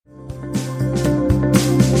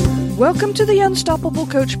Welcome to the Unstoppable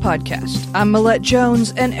Coach Podcast. I'm Millette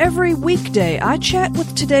Jones, and every weekday I chat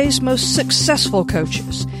with today's most successful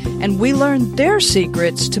coaches, and we learn their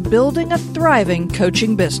secrets to building a thriving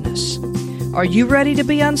coaching business. Are you ready to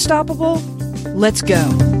be unstoppable? Let's go.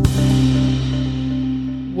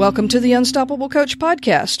 Welcome to the Unstoppable Coach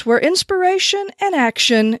Podcast, where inspiration and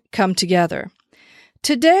action come together.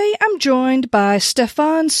 Today I'm joined by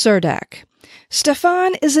Stefan Cerdak.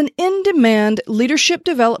 Stefan is an in-demand leadership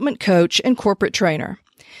development coach and corporate trainer.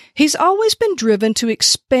 He's always been driven to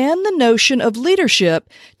expand the notion of leadership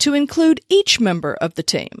to include each member of the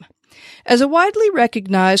team. As a widely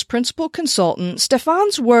recognized principal consultant,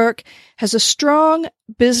 Stefan's work has a strong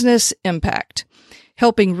business impact,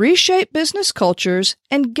 helping reshape business cultures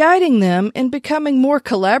and guiding them in becoming more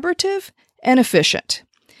collaborative and efficient.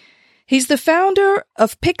 He's the founder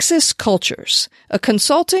of Pyxis Cultures, a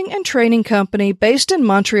consulting and training company based in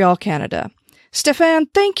Montreal, Canada. Stefan,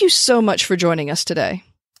 thank you so much for joining us today.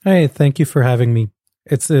 Hey, thank you for having me.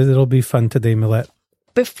 It'll be fun today, Millette.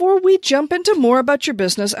 Before we jump into more about your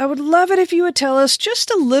business, I would love it if you would tell us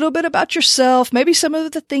just a little bit about yourself, maybe some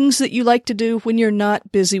of the things that you like to do when you're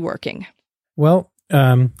not busy working. Well,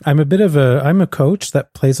 I'm a coach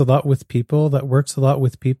that plays a lot with people, that works a lot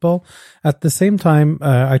with people. At the same time,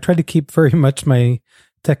 I try to keep very much my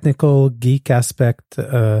technical geek aspect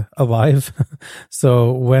alive.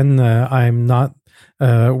 So when I'm not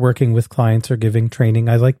working with clients or giving training,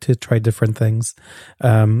 I like to try different things.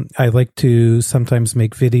 I like to sometimes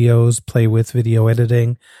make videos, play with video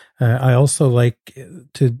editing. I also like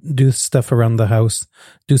to do stuff around the house,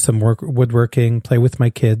 do some woodworking, play with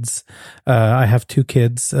my kids. I have two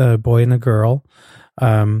kids, a boy and a girl.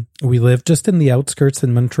 We live just in the outskirts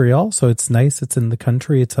in Montreal, so it's nice. It's in the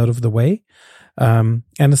country. It's out of the way. And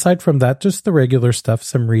aside from that, just the regular stuff,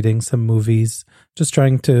 some reading, some movies, just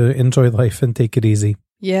trying to enjoy life and take it easy.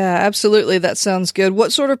 Yeah, absolutely. That sounds good.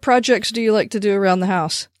 What sort of projects do you like to do around the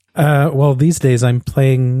house? Well, these days I'm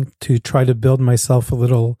playing to try to build myself a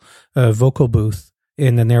little vocal booth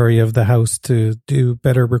in an area of the house to do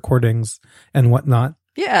better recordings and whatnot.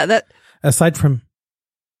 Yeah, that. Aside from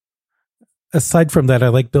that, I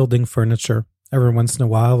like building furniture every once in a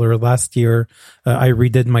while. Or last year, I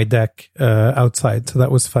redid my deck outside, so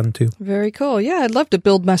that was fun too. Very cool. Yeah, I'd love to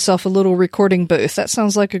build myself a little recording booth. That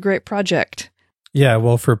sounds like a great project. Yeah,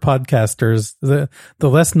 well, for podcasters, the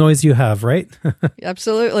less noise you have, right?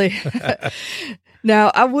 Absolutely.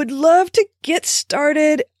 Now, I would love to get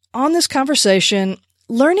started on this conversation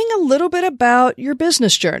learning a little bit about your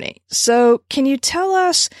business journey. So can you tell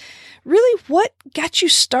us really what got you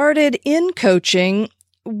started in coaching?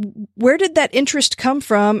 Where did that interest come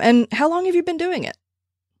from, and how long have you been doing it?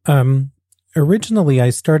 Originally, I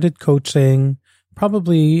started coaching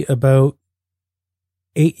probably about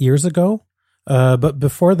 8 years ago. But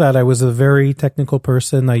before that, I was a very technical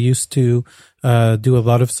person. I used to do a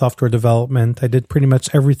lot of software development. I did pretty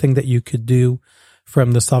much everything that you could do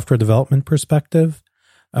from the software development perspective.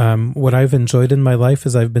 What I've enjoyed in my life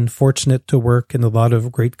is I've been fortunate to work in a lot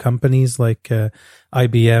of great companies like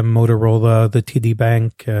IBM, Motorola, the TD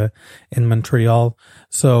Bank in Montreal.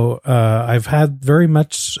 So I've had very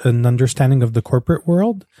much an understanding of the corporate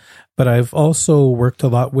world, but I've also worked a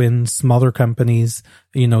lot with smaller companies,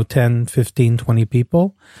 10, 15, 20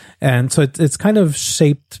 people. And so it's kind of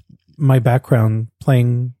shaped my background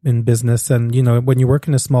playing in business. And, when you work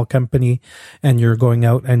in a small company and you're going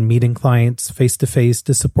out and meeting clients face to face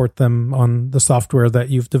to support them on the software that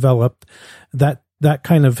you've developed, that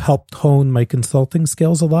kind of helped hone my consulting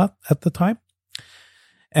skills a lot at the time.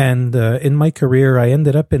 And in my career, I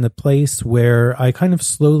ended up in a place where I kind of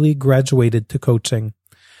slowly graduated to coaching.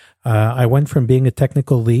 I went from being a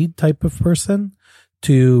technical lead type of person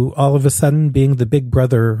to all of a sudden being the big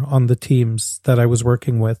brother on the teams that I was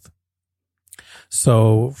working with.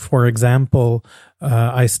 So, for example,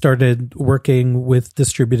 I started working with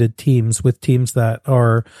distributed teams, with teams that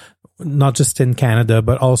are not just in Canada,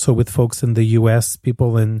 but also with folks in the US,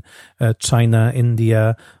 people in China,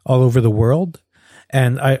 India, all over the world.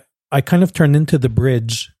 And I kind of turned into the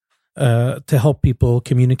bridge to help people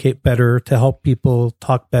communicate better, to help people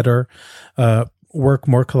talk better, work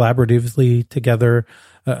more collaboratively together.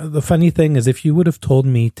 The funny thing is, if you would have told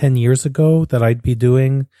me 10 years ago that I'd be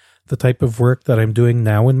doing the type of work that I'm doing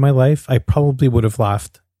now in my life, I probably would have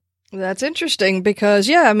laughed. That's interesting because,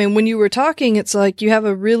 when you were talking, it's like you have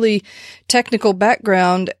a really technical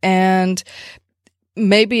background and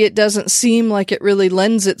maybe it doesn't seem like it really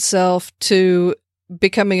lends itself to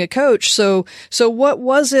becoming a coach. So what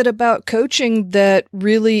was it about coaching that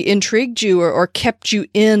really intrigued you or kept you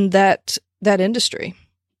in that industry?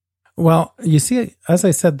 Well, you see, as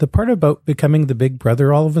I said, the part about becoming the big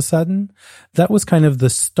brother all of a sudden, that was kind of the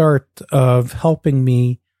start of helping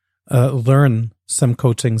me learn some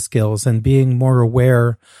coaching skills and being more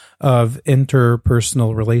aware of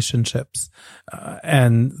interpersonal relationships.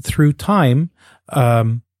 And through time,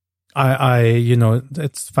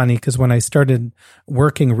 it's funny because when I started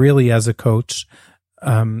working really as a coach,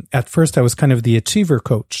 at first I was kind of the achiever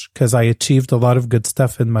coach because I achieved a lot of good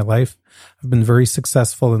stuff in my life. I've been very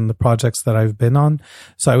successful in the projects that I've been on.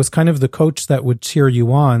 So I was kind of the coach that would cheer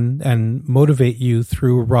you on and motivate you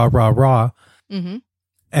through rah, rah, rah. Mm-hmm.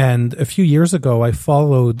 And a few years ago, I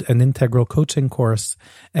followed an integral coaching course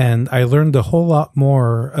and I learned a whole lot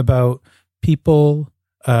more about people,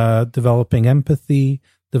 developing empathy,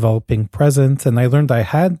 developing presence. And I learned I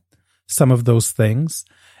had some of those things.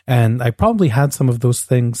 And I probably had some of those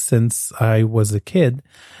things since I was a kid.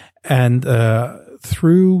 And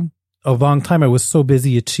through a long time, I was so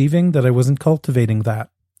busy achieving that I wasn't cultivating that.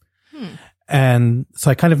 And so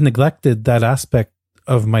I kind of neglected that aspect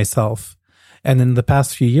of myself. And in the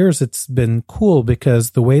past few years, it's been cool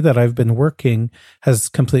because the way that I've been working has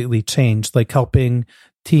completely changed, like helping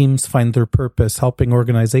teams find their purpose, helping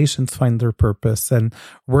organizations find their purpose, and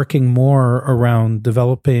working more around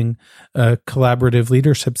developing collaborative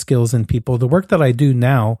leadership skills in people. The work that I do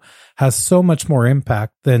now has so much more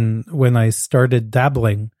impact than when I started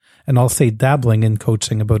dabbling, and I'll say dabbling in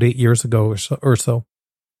coaching about 8 years ago or so.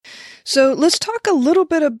 So let's talk a little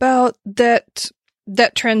bit about that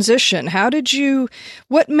transition.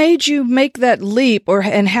 What made you make that leap,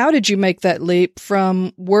 and how did you make that leap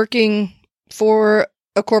from working for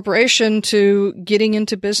a corporation to getting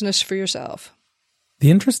into business for yourself?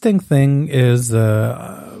 The interesting thing is,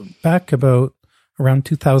 back about around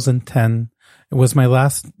 2010, it was my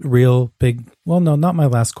last real big, well, no, not my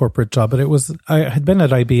last corporate job, but I had been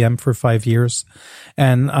at IBM for 5 years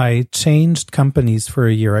and I changed companies for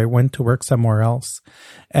a year. I went to work somewhere else.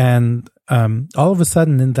 And all of a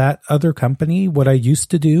sudden in that other company, what I used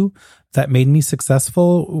to do that made me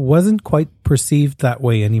successful wasn't quite perceived that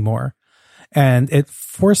way anymore. And it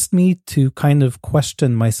forced me to kind of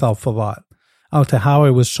question myself a lot out to how I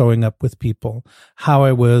was showing up with people, how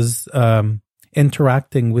I was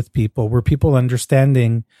interacting with people, were people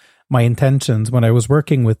understanding my intentions when I was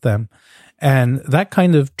working with them. And that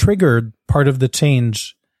kind of triggered part of the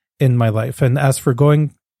change in my life. And as for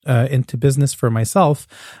going into business for myself,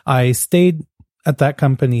 I stayed at that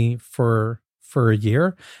company for a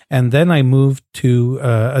year. And then I moved to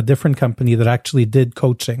a different company that actually did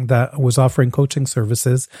coaching, that was offering coaching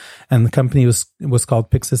services. And the company was called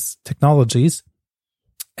Pyxis Technologies.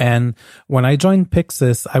 And when I joined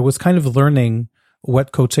Pyxis, I was kind of learning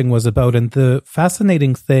what coaching was about. And the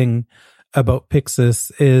fascinating thing about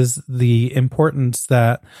Pyxis is the importance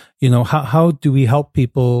that, how do we help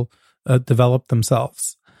people develop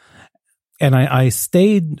themselves? And I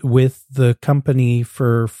stayed with the company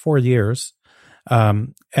for 4 years.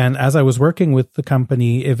 And as I was working with the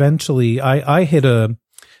company, eventually I hit a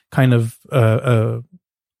kind of a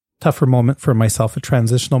tougher moment for myself, a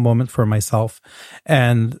transitional moment for myself.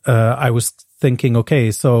 And I was thinking,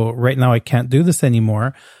 okay, so right now I can't do this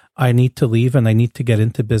anymore. I need to leave and I need to get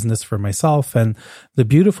into business for myself. And the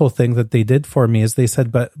beautiful thing that they did for me is they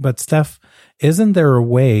said, but Steph, isn't there a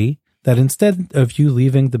way that instead of you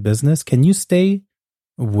leaving the business, can you stay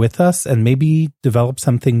with us and maybe develop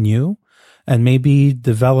something new? And maybe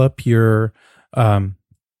develop your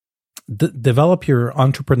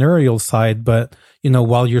entrepreneurial side, but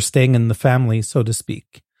while you're staying in the family, so to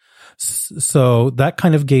speak. So that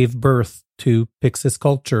kind of gave birth to Pyxis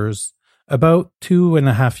Cultures about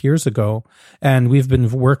 2.5 years ago, and we've been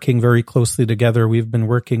working very closely together. We've been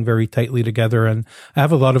working very tightly together, and I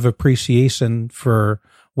have a lot of appreciation for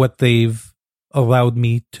what they've allowed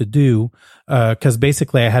me to do, because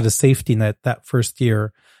basically I had a safety net that first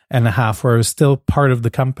year and a half where I was still part of the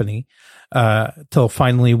company till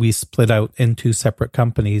finally we split out into separate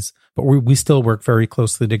companies, but we still work very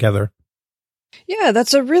closely together. Yeah,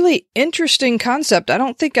 that's a really interesting concept. I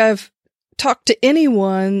don't think I've talked to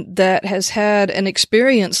anyone that has had an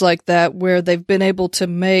experience like that where they've been able to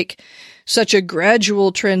make such a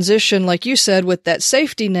gradual transition, like you said, with that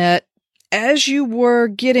safety net as you were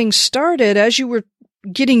getting started, as you were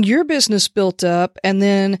getting your business built up and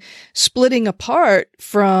then splitting apart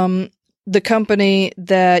from the company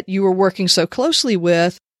that you were working so closely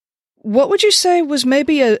with. What would you say was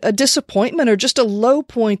maybe a disappointment or just a low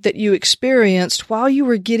point that you experienced while you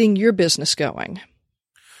were getting your business going?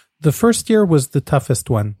 The first year was the toughest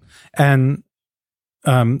one. And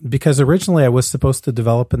because originally I was supposed to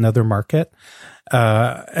develop another market,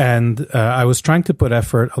 and I was trying to put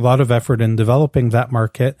a lot of effort in developing that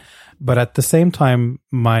market. But at the same time,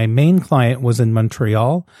 my main client was in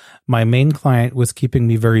Montreal. My main client was keeping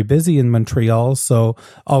me very busy in Montreal. So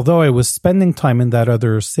although I was spending time in that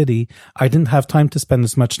other city, I didn't have time to spend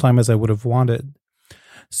as much time as I would have wanted.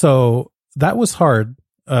 So that was hard,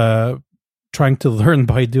 trying to learn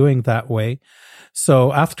by doing that way.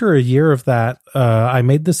 So after a year of that, I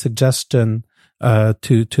made the suggestion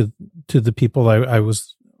to the people I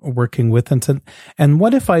was working with, and said, and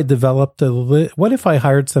what if I what if I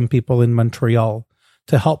hired some people in Montreal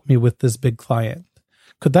to help me with this big client?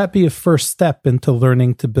 Could that be a first step into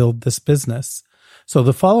learning to build this business? So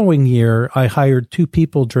the following year, I hired 2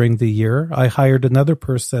 people during the year. I hired another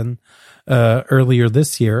person earlier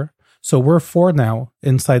this year. So we're 4 now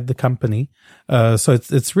inside the company. So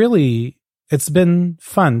it's been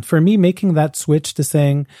fun for me making that switch to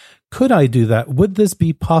saying, could I do that? Would this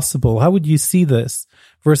be possible? How would you see this?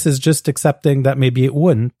 Versus just accepting that maybe it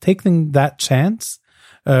wouldn't. Taking that chance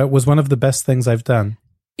was one of the best things I've done.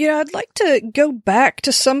 I'd like to go back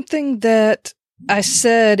to something that I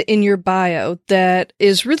said in your bio that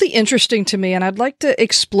is really interesting to me, and I'd like to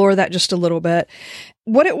explore that just a little bit.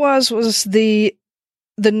 What it was the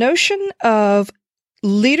notion of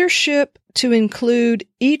leadership to include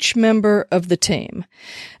each member of the team.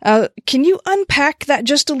 Can you unpack that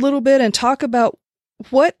just a little bit and talk about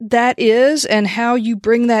what that is and how you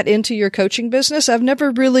bring that into your coaching business? I've never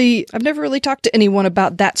really talked to anyone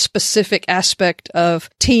about that specific aspect of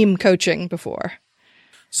team coaching before.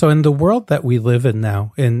 So in the world that we live in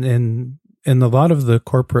now, in a lot of the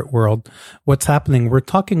corporate world, what's happening, we're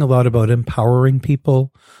talking a lot about empowering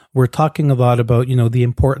people. We're talking a lot about, the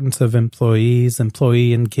importance of employees,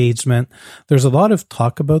 employee engagement. There's a lot of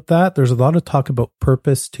talk about that. There's a lot of talk about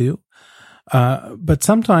purpose too. But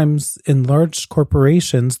sometimes in large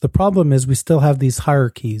corporations, the problem is we still have these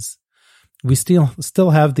hierarchies. We still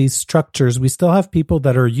have these structures. We still have people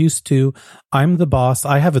that are used to, I'm the boss.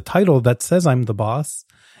 I have a title that says I'm the boss,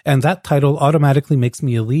 and that title automatically makes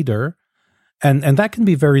me a leader. And that can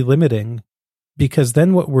be very limiting, because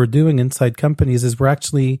then what we're doing inside companies is we're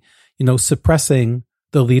actually, suppressing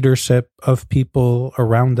the leadership of people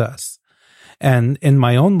around us. And in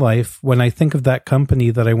my own life, when I think of that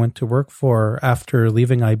company that I went to work for after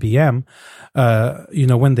leaving IBM,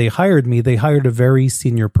 when they hired me, they hired a very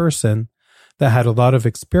senior person that had a lot of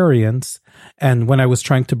experience. And when I was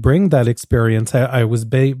trying to bring that experience, I was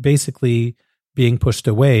basically being pushed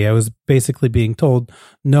away. I was basically being told,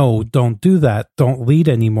 no, don't do that. Don't lead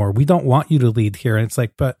anymore. We don't want you to lead here. And it's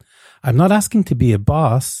like, but I'm not asking to be a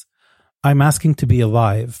boss. I'm asking to be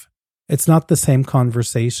alive. It's not the same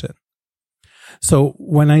conversation. So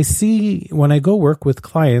when I go work with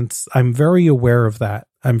clients, I'm very aware of that.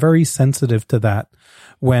 I'm very sensitive to that.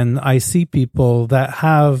 When I see people that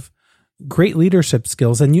have great leadership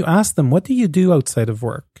skills and you ask them, what do you do outside of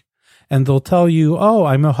work? And they'll tell you, oh,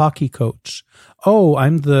 I'm a hockey coach. Oh,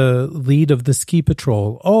 I'm the lead of the ski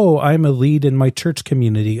patrol. Oh, I'm a lead in my church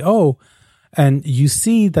community. Oh, and you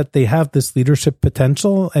see that they have this leadership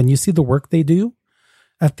potential, and you see the work they do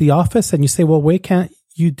at the office, and you say, well, why can't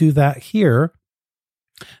you do that here?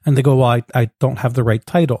 And they go, well, I don't have the right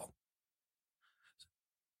title.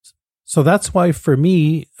 So that's why for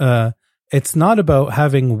me, it's not about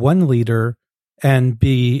having one leader and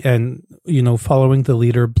following the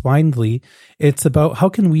leader blindly. It's about how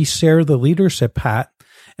can we share the leadership hat.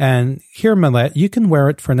 And here, Mylette, you can wear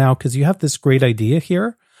it for now because you have this great idea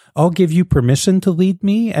here. I'll give you permission to lead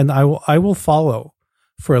me, and I will follow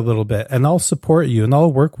for a little bit, and I'll support you, and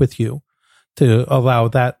I'll work with you to allow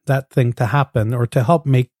that thing to happen, or to help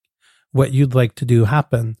make what you'd like to do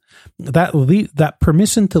happen. That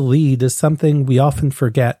permission to lead is something we often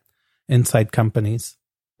forget inside companies.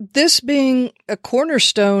 This being a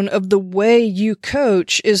cornerstone of the way you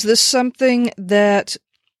coach, is this something that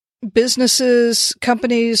businesses,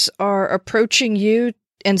 companies are approaching you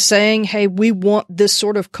and saying, hey, we want this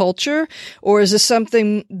sort of culture? Or is this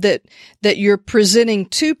something that you're presenting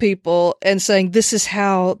to people and saying, this is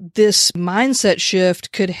how this mindset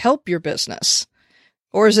shift could help your business?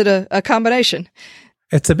 Or is it a combination?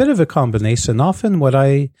 It's a bit of a combination. Often what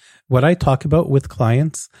I talk about with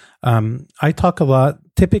clients, I talk a lot,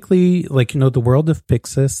 typically, the world of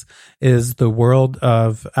Pyxis is the world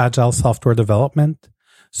of agile software development.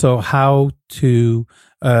 So how to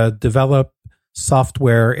develop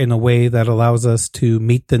software in a way that allows us to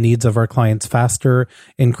meet the needs of our clients faster,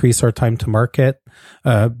 increase our time to market,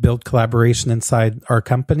 build collaboration inside our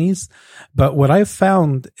companies. But what I've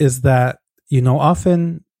found is that,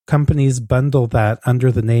 often companies bundle that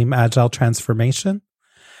under the name agile transformation.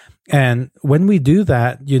 And when we do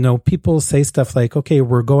that, people say stuff like, okay,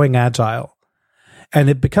 we're going agile, and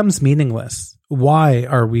it becomes meaningless. Why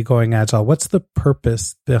are we going agile? What's the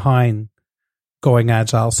purpose behind going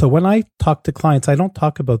agile? So when I talk to clients, I don't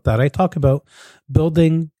talk about that. I talk about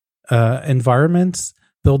building environments,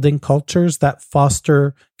 building cultures that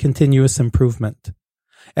foster continuous improvement.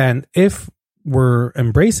 And if we're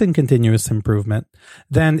embracing continuous improvement,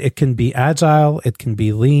 then it can be agile, it can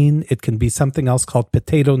be lean, it can be something else called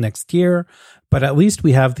potato next year, but at least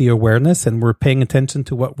we have the awareness and we're paying attention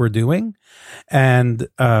to what we're doing. And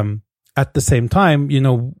at the same time,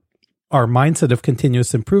 our mindset of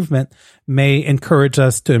continuous improvement may encourage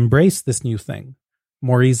us to embrace this new thing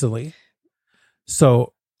more easily.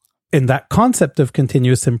 So in that concept of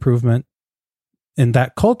continuous improvement, in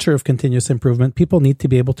that culture of continuous improvement, people need to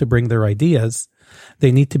be able to bring their ideas.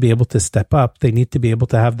 They need to be able to step up. They need to be able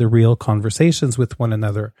to have the real conversations with one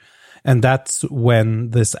another. And that's when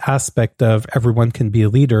this aspect of everyone can be a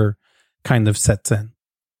leader kind of sets in.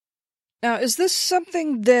 Now, is this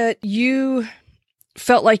something that you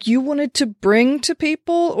felt like you wanted to bring to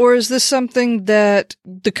people, or is this something that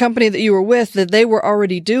the company that you were with, that they were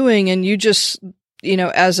already doing, and you just,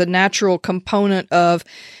 as a natural component of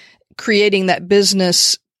creating that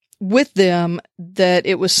business with them, that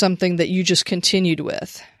it was something that you just continued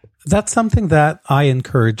with? That's something that I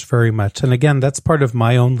encourage very much. And again, that's part of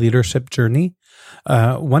my own leadership journey.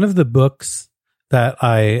 One of the books that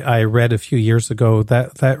I read a few years ago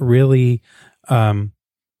that really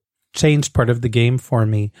changed part of the game for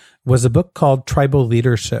me was a book called Tribal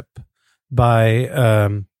Leadership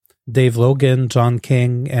by Dave Logan, John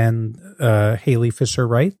King, and Haley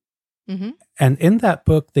Fisher-Wright. Mm-hmm. And in that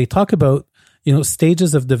book, they talk about,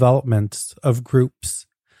 stages of development of groups.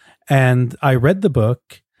 And I read the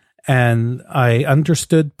book and I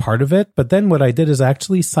understood part of it. But then what I did is I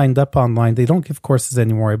actually signed up online. They don't give courses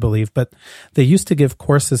anymore, I believe, but they used to give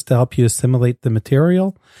courses to help you assimilate the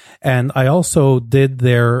material. And I also did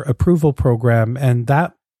their approval program. And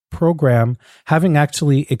that program, having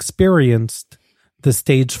actually experienced the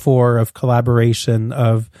stage 4 of collaboration,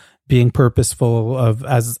 of being purposeful, of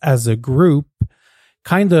as a group,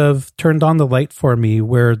 kind of turned on the light for me,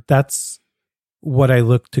 where that's what I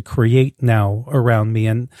look to create now around me.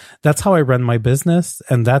 And that's how I run my business.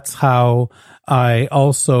 And that's how I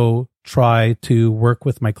also try to work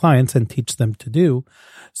with my clients and teach them to do.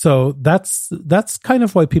 So that's kind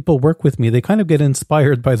of why people work with me. They kind of get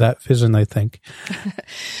inspired by that vision, I think.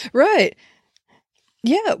 Right.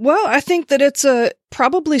 Yeah. Well, I think that it's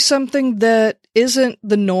probably something that isn't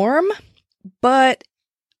the norm, but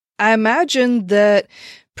I imagine that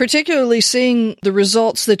particularly seeing the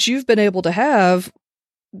results that you've been able to have,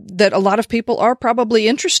 that a lot of people are probably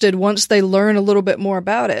interested once they learn a little bit more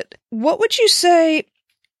about it. What would you say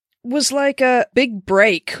was like a big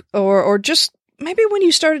break, or just maybe when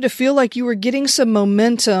you started to feel like you were getting some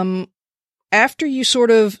momentum after you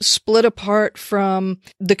sort of split apart from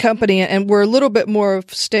the company and were a little bit more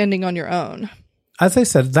standing on your own? As I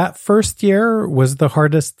said, that first year was the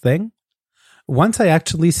hardest thing. Once I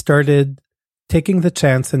actually started taking the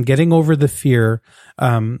chance and getting over the fear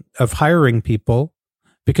of hiring people,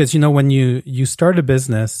 because, when you start a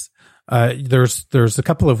business, there's a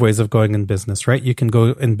couple of ways of going in business, right? You can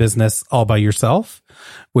go in business all by yourself,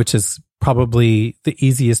 which is probably the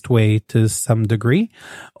easiest way to some degree,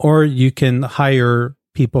 or you can hire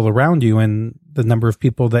people around you, and the number of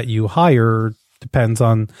people that you hire depends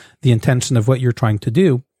on the intention of what you're trying to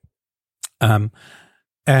do.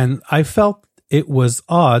 And I felt it was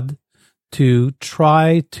odd to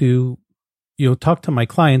try to, talk to my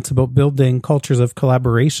clients about building cultures of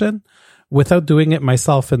collaboration without doing it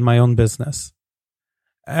myself in my own business,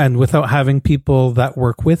 and without having people that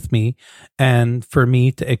work with me, and for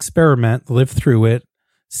me to experiment, live through it,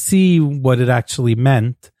 see what it actually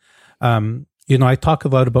meant. I talk a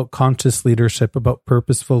lot about conscious leadership, about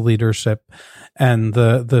purposeful leadership. And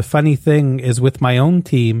the funny thing is, with my own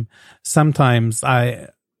team, sometimes I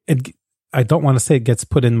don't want to say it gets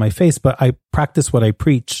put in my face, but I practice what I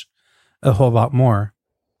preach a whole lot more.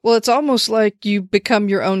 Well, it's almost like you become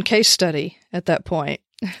your own case study at that point.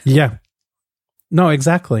 Yeah. No,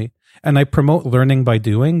 exactly. And I promote learning by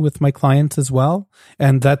doing with my clients as well.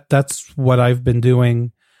 And that's what I've been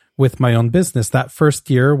doing with my own business. That first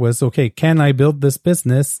year was, okay, can I build this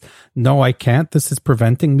business? No, I can't. This is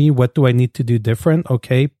preventing me. What do I need to do different?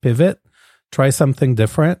 Okay, pivot, try something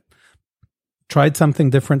different. Tried something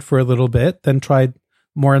different for a little bit, then tried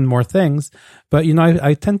more and more things. But,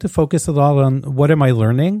 I tend to focus a lot on what am I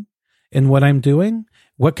learning in what I'm doing?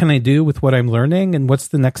 What can I do with what I'm learning? And what's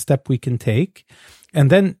the next step we can take? And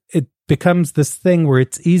then it becomes this thing where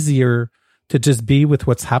it's easier to just be with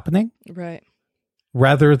what's happening. Right.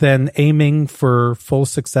 Rather than aiming for full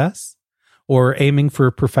success or aiming for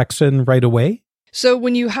perfection right away. So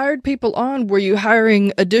when you hired people on, were you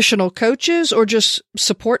hiring additional coaches or just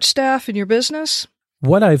support staff in your business?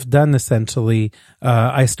 What I've done essentially,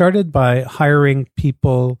 I started by hiring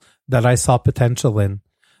people that I saw potential in,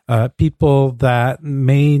 people that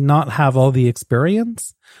may not have all the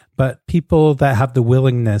experience, but people that have the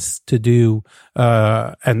willingness to do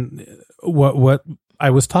and what I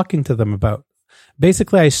was talking to them about.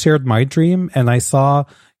 Basically, I shared my dream and I saw,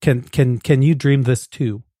 can you dream this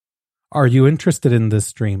too? Are you interested in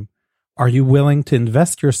this dream? Are you willing to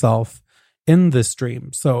invest yourself in this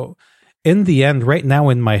dream? So in the end, right now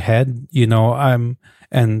in my head,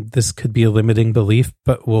 and this could be a limiting belief,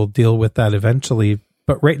 but we'll deal with that eventually.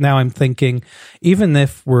 But right now I'm thinking, even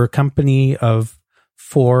if we're a company of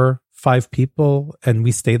 4-5 people and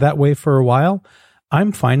we stay that way for a while,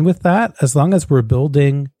 I'm fine with that as long as we're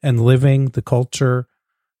building and living the culture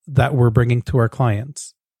that we're bringing to our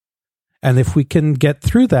clients. And if we can get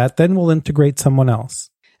through that, then we'll integrate someone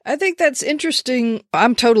else. I think that's interesting.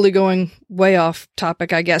 I'm totally going way off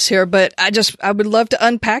topic, I guess, here, but I would love to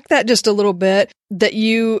unpack that just a little bit, that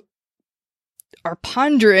you are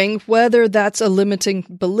pondering whether that's a limiting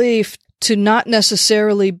belief to not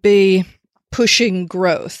necessarily be pushing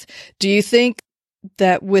growth. Do you think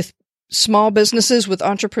that with small businesses, with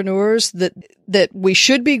entrepreneurs, that we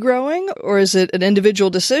should be growing, or is it an individual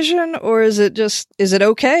decision, or is it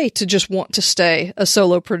okay to just want to stay a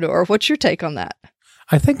solopreneur? What's your take on that?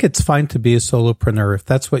 I think it's fine to be a solopreneur if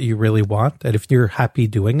that's what you really want, and if you're happy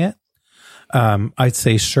doing it. I'd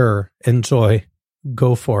say sure, enjoy,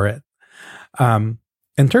 go for it.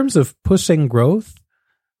 In terms of pushing growth,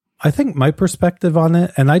 I think my perspective on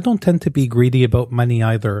it, and I don't tend to be greedy about money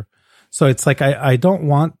either. So it's like I don't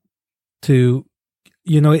want to,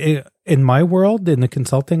 in my world, in the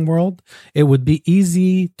consulting world, it would be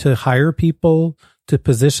easy to hire people, to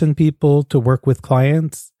position people, to work with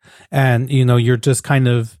clients. And, you're just kind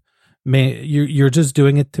of, you're just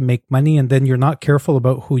doing it to make money. And then you're not careful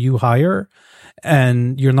about who you hire.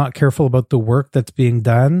 And you're not careful about the work that's being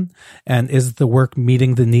done. And is the work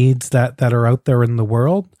meeting the needs that are out there in the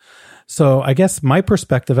world? So I guess my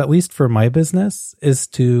perspective, at least for my business, is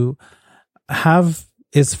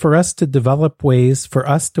for us to develop ways for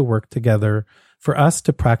us to work together, for us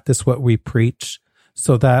to practice what we preach,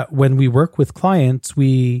 so that when we work with clients,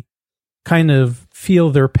 we kind of feel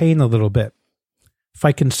their pain a little bit. If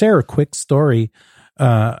I can share a quick story,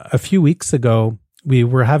 a few weeks ago, we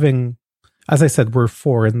were having, as I said, we're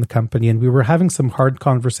 4 in the company, and we were having some hard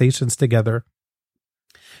conversations together.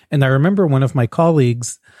 And I remember one of my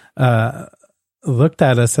colleagues looked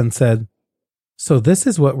at us and said, "So this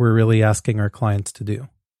is what we're really asking our clients to do."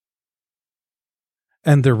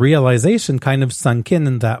 And the realization kind of sunk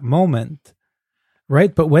in that moment,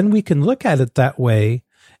 right? But when we can look at it that way,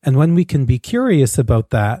 and when we can be curious about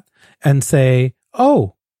that and say,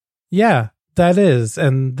 oh, yeah, that is,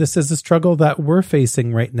 and this is a struggle that we're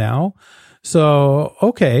facing right now. So,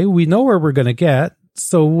 okay, we know where we're going to get.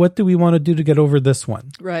 So what do we want to do to get over this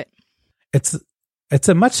one? Right. It's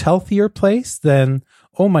a much healthier place than,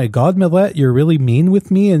 oh my God, Millette, you're really mean with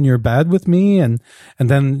me and you're bad with me. And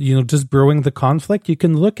then, just brewing the conflict. You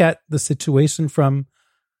can look at the situation from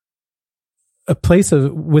a place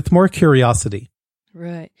with more curiosity.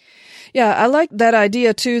 Right. Yeah, I like that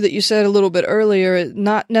idea too that you said a little bit earlier,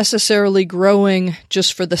 not necessarily growing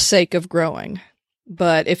just for the sake of growing.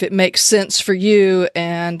 But if it makes sense for you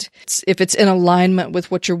and if it's in alignment with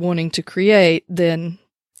what you're wanting to create, then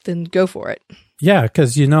go for it. Yeah,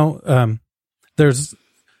 because, there's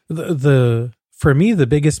for me, the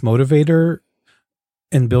biggest motivator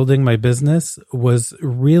in building my business was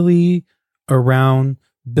really around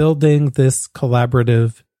building this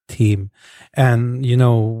collaborative team. And,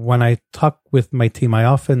 when I talk with my team, I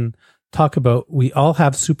often talk about we all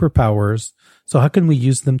have superpowers. So how can we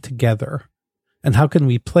use them together? And how can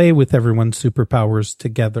we play with everyone's superpowers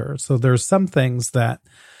together? So there's some things that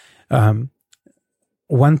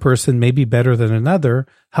one person may be better than another.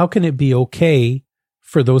 How can it be okay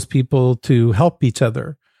for those people to help each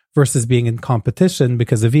other versus being in competition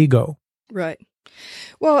because of ego? Right.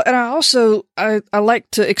 Well, and I like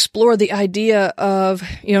to explore the idea of,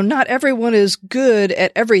 not everyone is good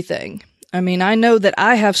at everything. I mean, I know that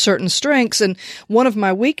I have certain strengths, and one of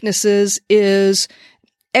my weaknesses is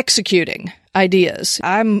executing ideas.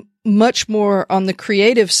 I'm much more on the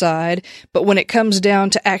creative side, but when it comes down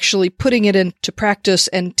to actually putting it into practice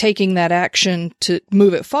and taking that action to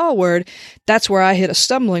move it forward, that's where I hit a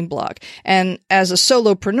stumbling block. And as a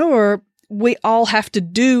solopreneur, we all have to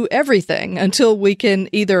do everything until we can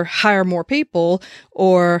either hire more people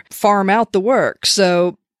or farm out the work.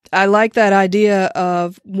 So I like that idea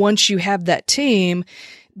of once you have that team,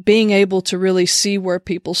 being able to really see where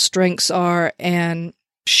people's strengths are and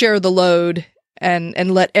share the load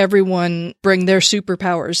and let everyone bring their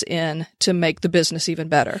superpowers in to make the business even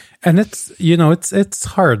better. And it's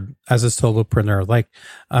hard as a solopreneur. Like,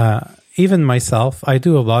 even myself, I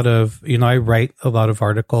do a lot of, I write a lot of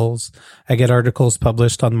articles. I get articles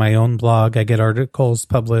published on my own blog. I get articles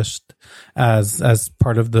published as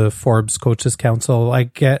part of the Forbes Coaches Council.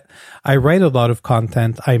 I write a lot of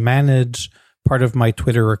content. I manage part of my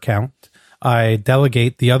Twitter account. I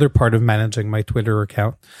delegate the other part of managing my Twitter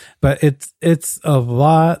account, but it's a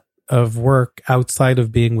lot of work outside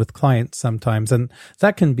of being with clients sometimes. And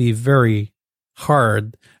that can be very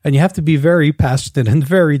hard, and you have to be very passionate and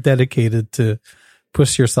very dedicated to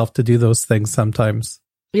push yourself to do those things sometimes.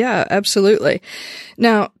 Yeah, absolutely.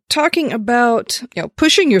 Now, talking about,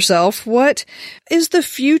 pushing yourself, what is the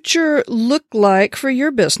future look like for your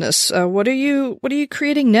business? What are you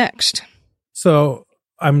creating next? So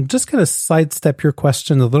I'm just going to sidestep your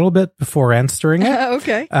question a little bit before answering it.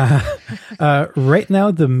 Okay. Right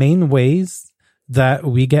now, the main ways that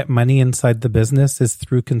we get money inside the business is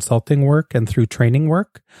through consulting work and through training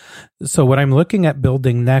work. So what I'm looking at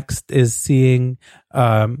building next is seeing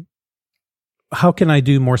how can I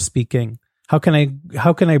do more speaking? How can I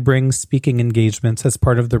bring speaking engagements as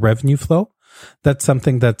part of the revenue flow? That's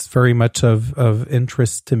something that's very much of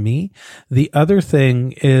interest to me. The other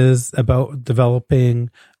thing is about developing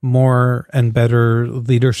more and better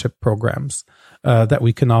leadership programs that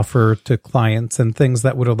we can offer to clients, and things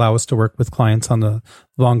that would allow us to work with clients on the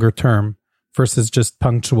longer term versus just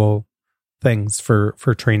punctual things for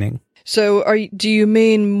training. So do you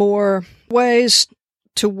mean more ways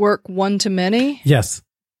to work one-to-many? Yes.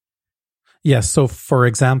 So for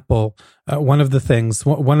example, one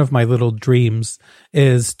of my little dreams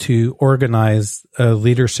is to organize a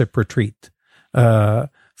leadership retreat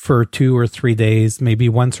for 2 or 3 days, maybe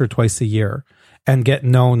once or twice a year, and get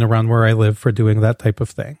known around where I live for doing that type of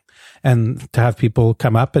thing. And to have people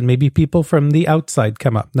come up, and maybe people from the outside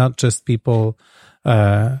come up, not just people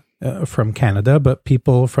from Canada, but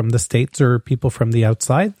people from the States or people from the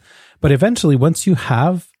outside. But eventually, once you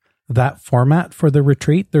have that format for the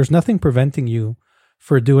retreat, there's nothing preventing you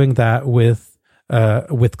for doing that with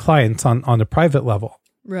clients on a private level.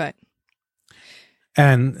 Right.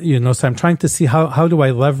 And, so I'm trying to see how do I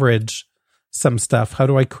leverage some stuff? How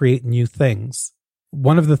do I create new things?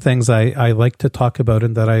 One of the things I like to talk about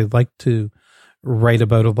and that I like to write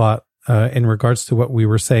about a lot in regards to what we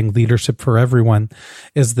were saying, leadership for everyone,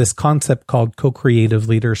 is this concept called co-creative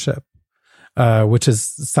leadership. Which is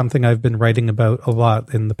something I've been writing about a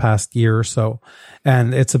lot in the past year or so.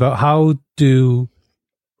 And it's about how do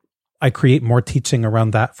I create more teaching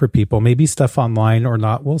around that for people, maybe stuff online or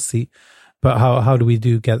not, we'll see. But how do we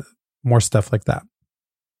get more stuff like that?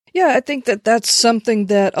 Yeah, I think that's something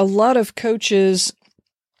that a lot of coaches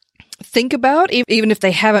think about, even if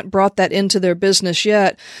they haven't brought that into their business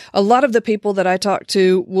yet. A lot of the people that I talk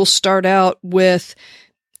to will start out with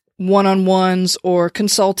one-on-ones or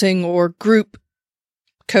consulting or group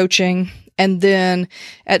coaching. And then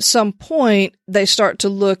at some point, they start to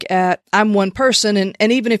look at, I'm one person.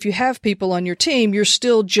 And even if you have people on your team, you're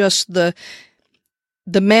still just the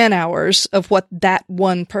man hours of what that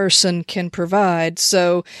one person can provide.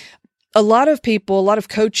 So a lot of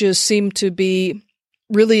coaches seem to be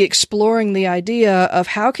really exploring the idea of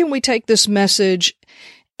how can we take this message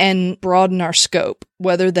and broaden our scope,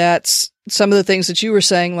 whether that's some of the things that you were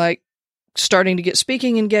saying, like starting to get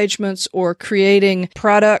speaking engagements or creating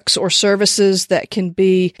products or services that can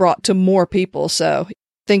be brought to more people. So I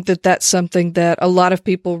think that that's something that a lot of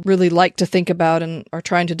people really like to think about and are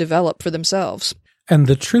trying to develop for themselves. And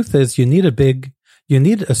the truth is you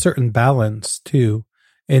need a certain balance too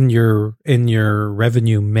in your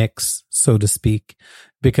revenue mix, so to speak.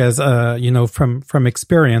 Because, from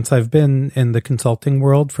experience, I've been in the consulting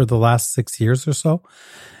world for the last 6 years or so.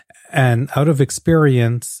 And out of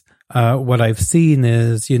experience, what I've seen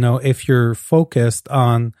is, if you're focused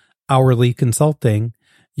on hourly consulting,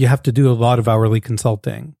 you have to do a lot of hourly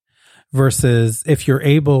consulting. Versus if you're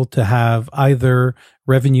able to have either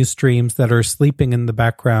revenue streams that are sleeping in the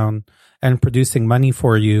background and producing money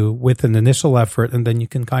for you with an initial effort, and then you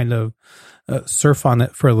can kind of surf on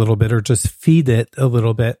it for a little bit or just feed it a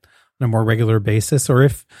little bit on a more regular basis. Or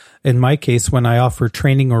if, in my case, when I offer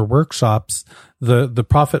training or workshops, the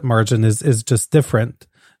profit margin is just different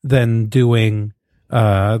than doing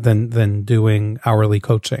hourly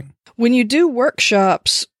coaching. When you do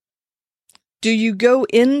workshops, Do you go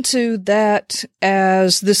into that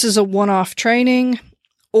as this is a one-off training,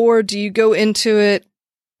 or do you go into it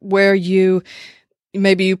where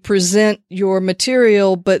maybe you present your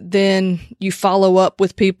material, but then you follow up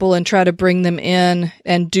with people and try to bring them in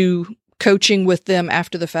and do coaching with them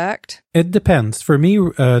after the fact? It depends. For me,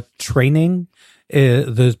 training,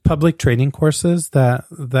 the public training courses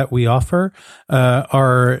that we offer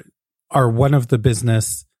are one of the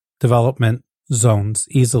business development zones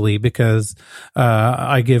easily, because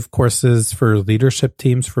I give courses for leadership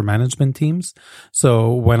teams, for management teams.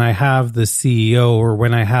 So when I have the CEO or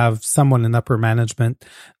when I have someone in upper management,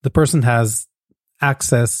 the person has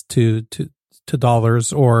access to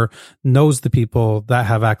dollars or knows the people that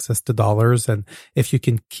have access to dollars. And if you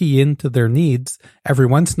can key into their needs, every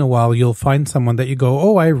once in a while, you'll find someone that you go,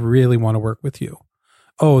 oh, I really want to work with you.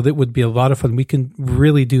 Oh, that would be a lot of fun. We can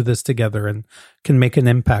really do this together and can make an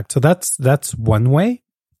impact. So that's one way.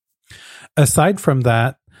 Aside from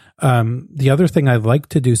that, the other thing I like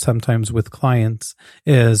to do sometimes with clients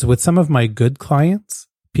is with some of my good clients,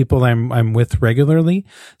 people I'm with regularly,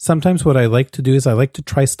 sometimes what I like to do is I like to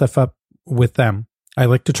try stuff up with them. I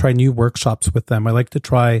like to try new workshops with them. I like to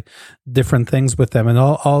try different things with them, and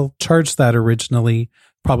I'll charge that originally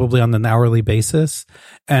probably on an hourly basis.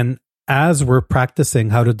 And as we're practicing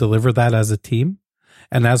how to deliver that as a team,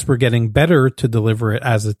 and as we're getting better to deliver it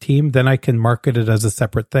as a team, then I can market it as a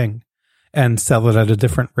separate thing and sell it at a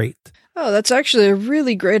different rate. Oh, that's actually a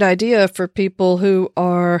really great idea for people who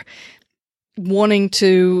are wanting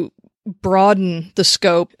to broaden the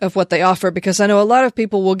scope of what they offer, because I know a lot of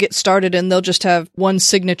people will get started and they'll just have one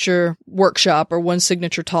signature workshop or one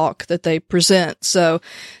signature talk that they present. So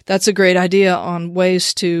that's a great idea on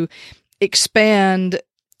ways to expand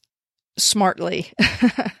smartly.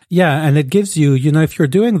 Yeah. And it gives you, if you're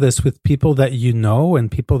doing this with people that you know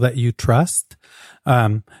and people that you trust,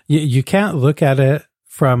 you can't look at it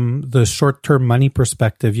from the short-term money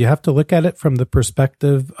perspective. You have to look at it from the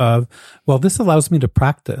perspective of, well, this allows me to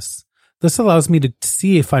practice. This allows me to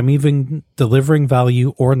see if I'm even delivering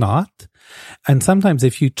value or not. And sometimes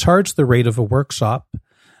if you charge the rate of a workshop,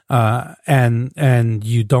 and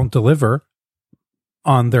you don't deliver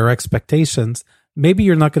on their expectations, maybe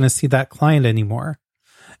you're not going to see that client anymore.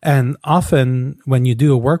 And often when you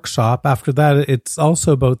do a workshop, after that, it's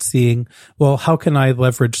also about seeing, well, how can I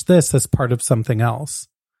leverage this as part of something else?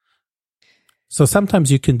 So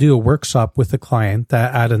sometimes you can do a workshop with a client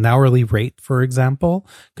at an hourly rate, for example,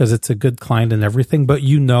 because it's a good client and everything, but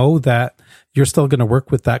you know that you're still going to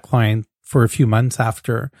work with that client for a few months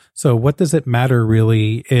after. So what does it matter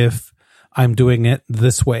really if I'm doing it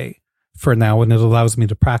this way for now and it allows me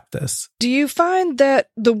to practice? Do you find that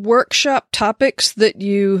the workshop topics that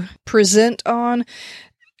you present on,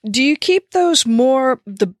 do you keep those more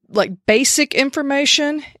the basic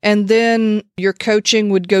information and then your coaching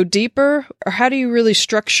would go deeper, or how do you really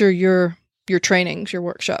structure your trainings, your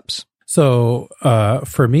workshops? So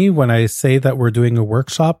for me, when I say that we're doing a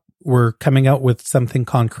workshop, we're coming out with something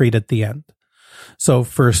concrete at the end. So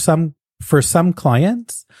for some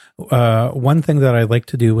clients, one thing that I like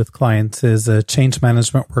to do with clients is a change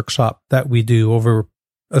management workshop that we do over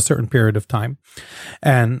a certain period of time.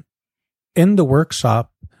 And in the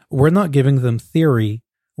workshop, we're not giving them theory.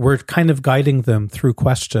 We're kind of guiding them through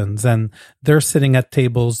questions, and they're sitting at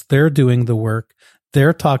tables. They're doing the work.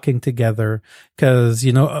 They're talking together because,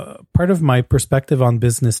 part of my perspective on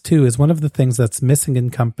business too is one of the things that's missing in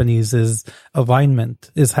companies is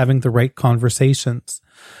alignment, is having the right conversations.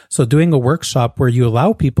 So doing a workshop where you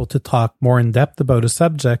allow people to talk more in depth about a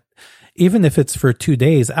subject, even if it's for 2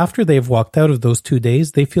 days, after they've walked out of those 2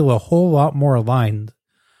 days, they feel a whole lot more aligned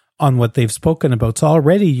on what they've spoken about. So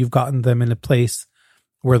already you've gotten them in a place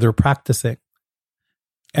where they're practicing.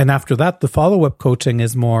 And after that, the follow-up coaching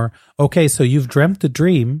is more, okay, so you've dreamt a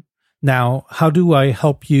dream. Now, how do I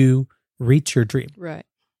help you reach your dream? Right.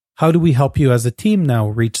 How do we help you as a team now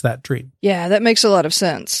reach that dream? Yeah, that makes a lot of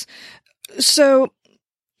sense. So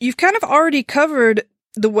you've kind of already covered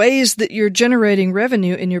the ways that you're generating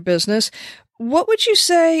revenue in your business. What would you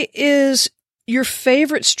say is your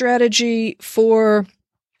favorite strategy for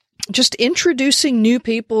just introducing new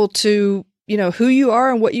people to, who you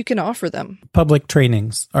are and what you can offer them? Public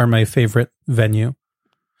trainings are my favorite venue,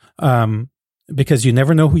 because you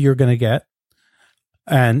never know who you're going to get.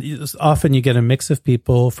 And often you get a mix of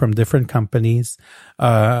people from different companies.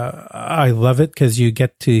 I love it because you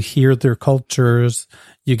get to hear their cultures.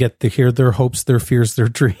 You get to hear their hopes, their fears, their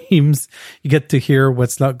dreams. You get to hear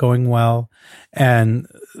what's not going well. And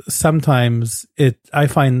sometimes I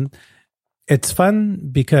find it's fun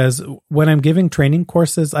because when I'm giving training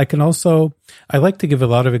courses, I like to give a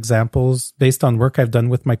lot of examples based on work I've done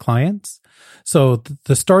with my clients. So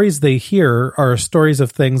the stories they hear are stories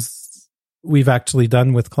of things we've actually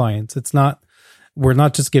done with clients. We're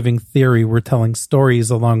not just giving theory, we're telling stories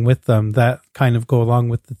along with them that kind of go along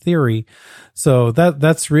with the theory. So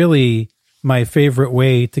that's really my favorite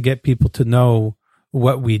way to get people to know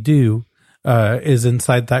what we do, is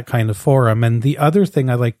inside that kind of forum. And the other thing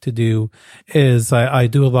I like to do is I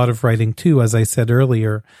do a lot of writing too, as I said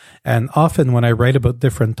earlier. And often when I write about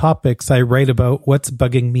different topics, I write about what's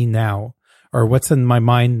bugging me now or what's in my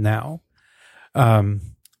mind now.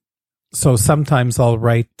 So sometimes I'll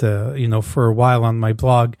write, for a while on my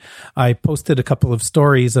blog, I posted a couple of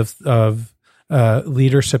stories of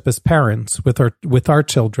leadership as parents with our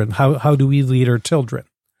children. How do we lead our children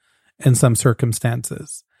in some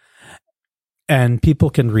circumstances? And people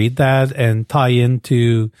can read that and tie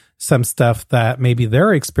into some stuff that maybe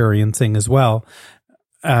they're experiencing as well.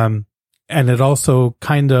 And it also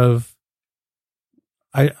kind of,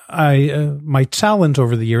 my challenge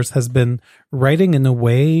over the years has been writing in a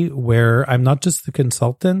way where I'm not just the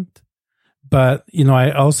consultant, but,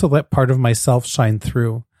 I also let part of myself shine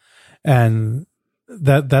through. And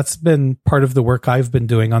that's been part of the work I've been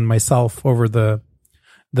doing on myself over the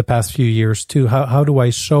past few years too. How do I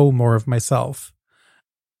show more of myself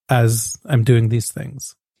as I'm doing these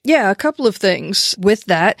things? Yeah, a couple of things with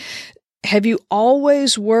that. Have you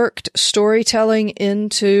always worked storytelling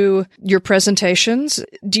into your presentations?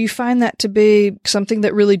 Do you find that to be something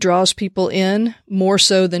that really draws people in more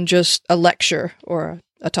so than just a lecture or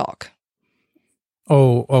a talk?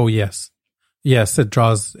 Oh, yes. Yes, it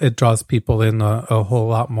draws people in a whole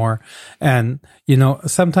lot more. And,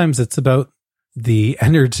 sometimes it's about the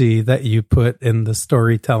energy that you put in the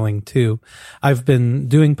storytelling too. I've been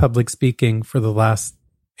doing public speaking for the last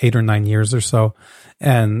 8 or 9 years or so.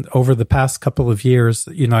 And over the past couple of years,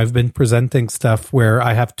 I've been presenting stuff where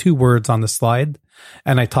I have 2 words on the slide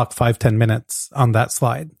and I talk 5-10 minutes on that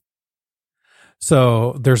slide.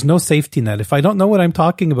 So there's no safety net. If I don't know what I'm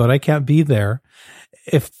talking about, I can't be there.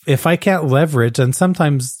 If I can't leverage, and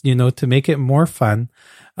sometimes, to make it more fun,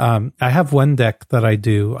 I have one deck that I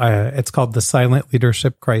do. It's called the Silent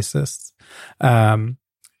Leadership Crisis. And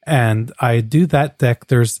I do that deck.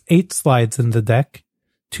 There's 8 slides in the deck,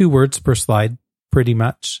 2 words per slide, pretty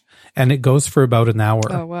much. And it goes for about an hour.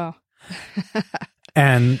 Oh, wow.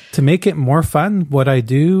 And to make it more fun, what I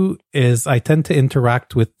do is I tend to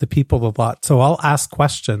interact with the people a lot. So I'll ask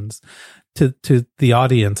questions to the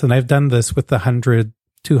audience. And I've done this with 100,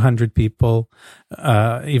 200 people,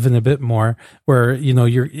 even a bit more, where,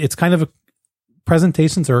 it's kind of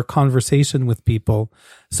presentations are a conversation with people.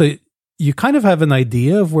 So you kind of have an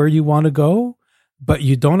idea of where you want to go, but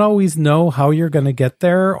you don't always know how you're going to get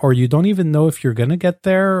there, or you don't even know if you're going to get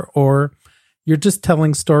there, or you're just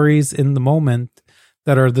telling stories in the moment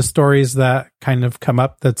that are the stories that kind of come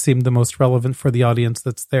up that seem the most relevant for the audience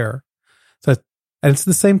that's there. And it's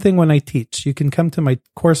the same thing when I teach. You can come to my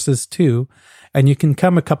courses too, and you can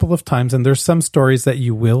come a couple of times, and there's some stories that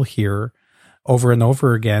you will hear over and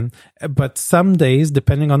over again. But some days,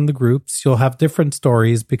 depending on the groups, you'll have different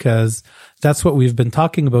stories because that's what we've been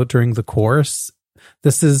talking about during the course.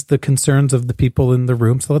 This is the concerns of the people in the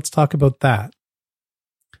room. So let's talk about that.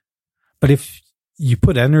 But if you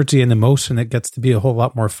put energy and emotion, it gets to be a whole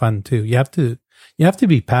lot more fun too. You have to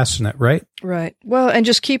be passionate, right? Right. Well, and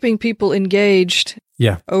just keeping people engaged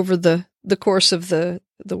over the course of the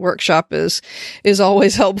workshop is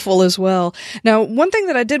always helpful as well. Now, one thing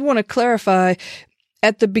that I did want to clarify,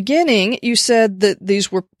 at the beginning, you said that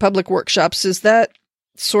these were public workshops. Is that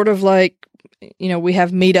sort of like, we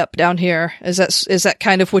have Meetup down here? Is that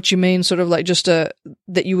kind of what you mean? Sort of like just that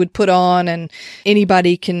you would put on and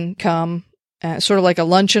anybody can come, sort of like a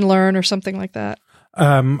lunch and learn or something like that?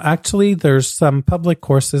 Actually, there's some public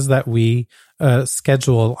courses that we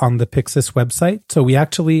schedule on the Pyxis website. So we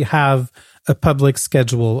actually have a public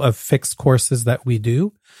schedule of fixed courses that we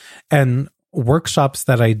do, and workshops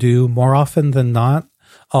that I do more often than not.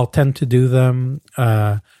 I'll tend to do them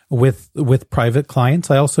with private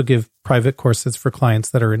clients. I also give private courses for clients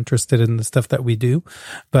that are interested in the stuff that we do.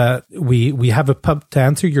 But we have to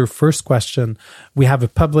answer your first question, we have a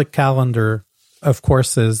public calendar of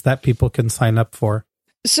courses that people can sign up for.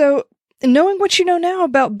 So, knowing what you know now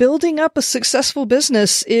about building up a successful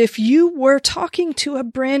business, if you were talking to a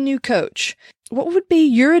brand new coach, what would be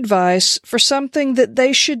your advice for something that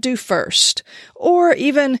they should do first? Or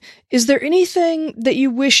even, is there anything that you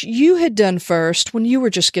wish you had done first when you were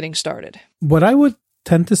just getting started? What I would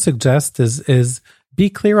tend to suggest is be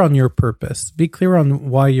clear on your purpose. Be clear on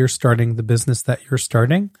why you're starting the business that you're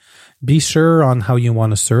starting. Be sure on how you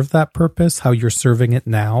want to serve that purpose, how you're serving it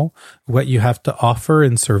now, what you have to offer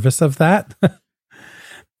in service of that.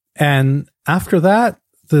 And after that,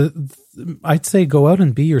 I'd say go out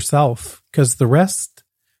and be yourself, because the rest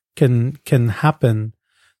can happen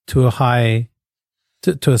to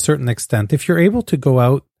to a certain extent. If you're able to go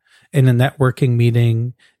out in a networking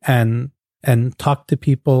meeting and talk to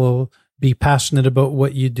people, be passionate about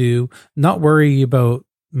what you do, not worry about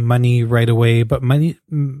money right away, but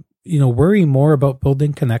worry more about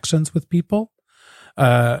building connections with people,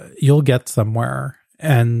 you'll get somewhere.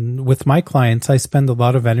 And with my clients, I spend a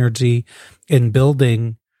lot of energy in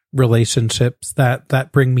building relationships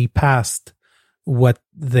that bring me past what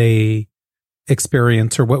they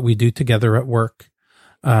experience or what we do together at work.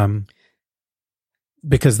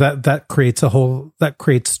 Because that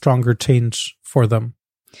creates stronger change for them.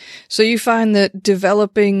 So you find that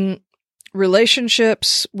developing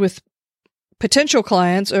relationships with potential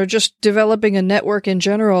clients or just developing a network in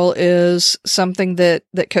general is something that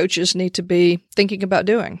coaches need to be thinking about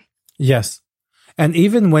doing. Yes. And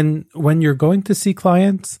even when you're going to see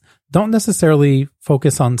clients, don't necessarily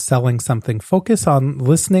focus on selling something. Focus on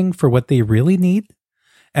listening for what they really need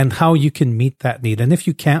and how you can meet that need. And if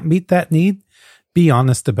you can't meet that need, be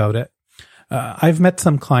honest about it. I've met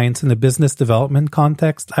some clients in the business development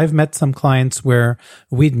context. I've met some clients where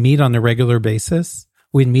we'd meet on a regular basis.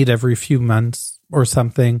 We'd meet every few months or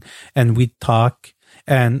something, and we'd talk.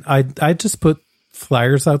 And I'd just put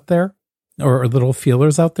flyers out there or little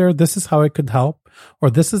feelers out there. This is how I could help, or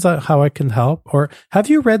this is how I can help, or have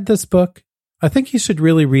you read this book? I think you should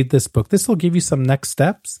really read this book. This will give you some next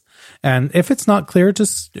steps. And if it's not clear,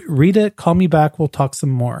 just read it, call me back, we'll talk some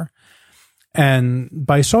more. And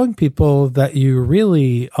by showing people that you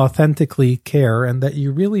really authentically care and that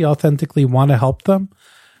you really authentically want to help them,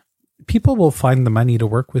 people will find the money to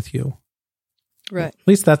work with you. Right. At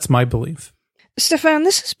least that's my belief. Stefan,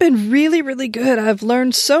 this has been really, really good. I've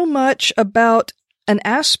learned so much about an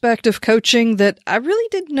aspect of coaching that I really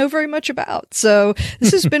didn't know very much about. So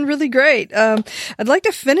this has been really great. I'd like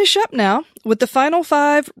to finish up now with the final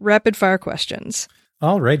 5 rapid fire questions.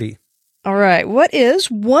 Alrighty. All right. What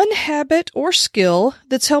is one habit or skill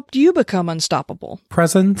that's helped you become unstoppable?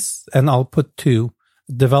 Presence, and I'll put 2.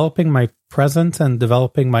 Developing my presence and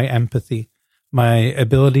developing my empathy. My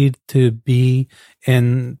ability to be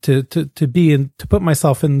to put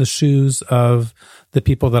myself in the shoes of the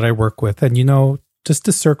people that I work with. And just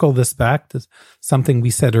to circle this back to something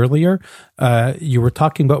we said earlier, you were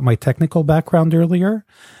talking about my technical background earlier.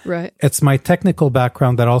 Right. It's my technical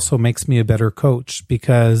background that also makes me a better coach,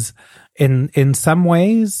 because in some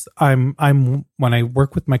ways I'm when I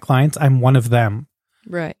work with my clients, I'm one of them.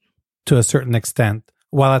 Right. To a certain extent,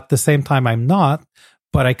 while at the same time I'm not,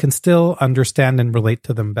 but I can still understand and relate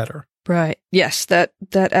to them better. Right. Yes, that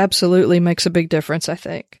absolutely makes a big difference, I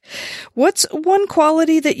think. What's one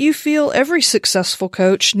quality that you feel every successful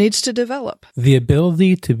coach needs to develop? The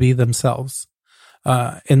ability to be themselves.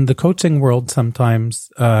 In the coaching world, sometimes,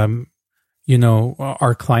 our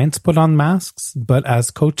clients put on masks, but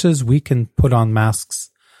as coaches, we can put on masks,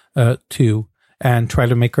 too, and try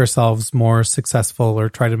to make ourselves more successful or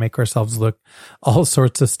try to make ourselves look all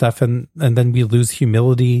sorts of stuff. And then we lose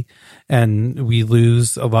humility and we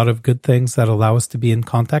lose a lot of good things that allow us to be in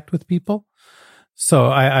contact with people. So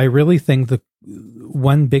I really think the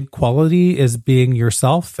one big quality is being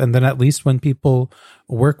yourself. And then at least when people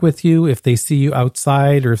work with you, if they see you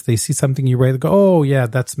outside or if they see something you write, they go, oh yeah,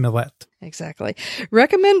 that's Millette. Exactly.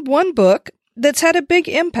 Recommend one book that's had a big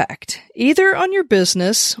impact, either on your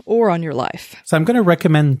business or on your life. So I'm going to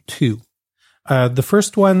recommend 2. The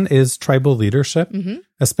first one is Tribal Leadership,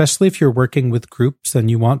 especially if you're working with groups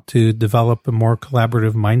and you want to develop a more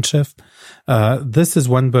collaborative mind shift. This is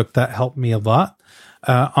one book that helped me a lot.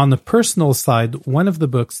 On the personal side, one of the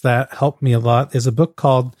books that helped me a lot is a book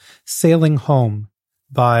called Sailing Home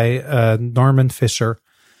by Norman Fisher.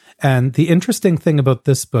 And the interesting thing about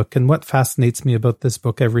this book, and what fascinates me about this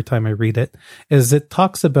book every time I read it, is it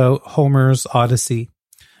talks about Homer's Odyssey,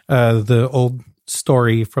 the old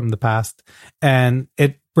story from the past, and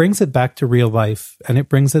it brings it back to real life, and it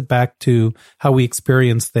brings it back to how we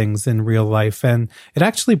experience things in real life. And it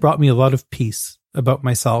actually brought me a lot of peace about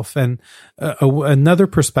myself and another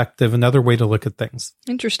perspective, another way to look at things.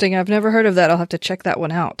 Interesting. I've never heard of that. I'll have to check that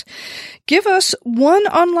one out. Give us one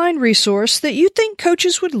online resource that you think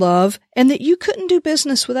coaches would love and that you couldn't do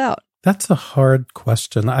business without. That's a hard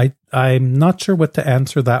question. I'm not sure what to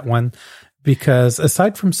answer that one, because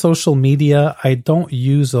aside from social media, I don't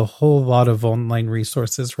use a whole lot of online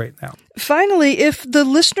resources right now. Finally, if the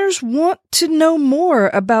listeners want to know more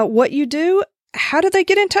about what you do, how do they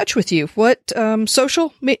get in touch with you? What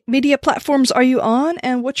social media platforms are you on,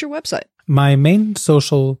 and what's your website? My main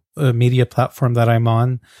social media platform that I'm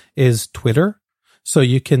on is Twitter. So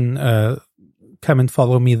you can come and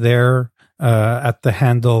follow me there at the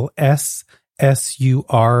handle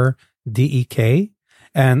SSURDEK.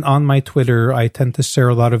 And on my Twitter, I tend to share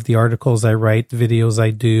a lot of the articles I write, videos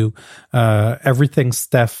I do. Everything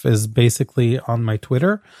Steph is basically on my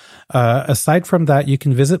Twitter. Aside from that, you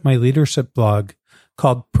can visit my leadership blog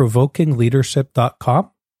called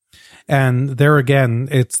provokingleadership.com. And there again,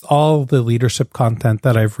 it's all the leadership content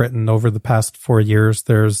that I've written over the past 4 years.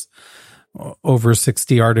 There's over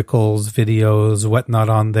 60 articles, videos, whatnot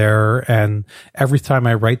on there. And every time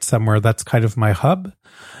I write somewhere, that's kind of my hub.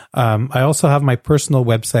 I also have my personal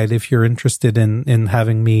website if you're interested in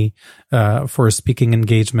having me for a speaking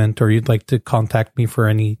engagement, or you'd like to contact me for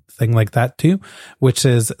anything like that too, which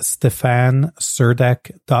is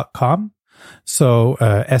StephanSurdek.com. So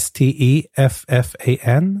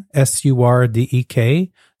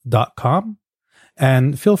StephanSurdek.com.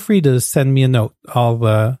 And feel free to send me a note.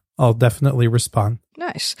 I'll definitely respond.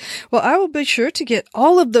 Nice. Well, I will be sure to get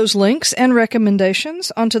all of those links and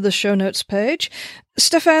recommendations onto the show notes page.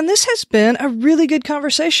 Stephan, this has been a really good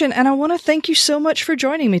conversation, and I want to thank you so much for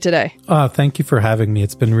joining me today. Thank you for having me.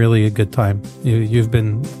 It's been really a good time. You've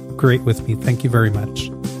been great with me. Thank you very much.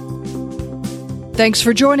 Thanks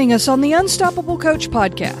for joining us on the Unstoppable Coach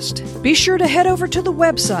podcast. Be sure to head over to the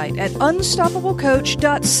website at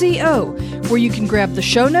unstoppablecoach.co, where you can grab the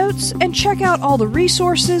show notes and check out all the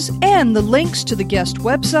resources and the links to the guest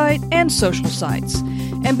website and social sites.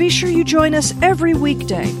 And be sure you join us every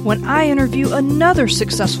weekday when I interview another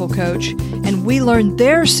successful coach and we learn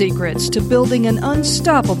their secrets to building an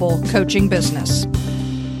unstoppable coaching business.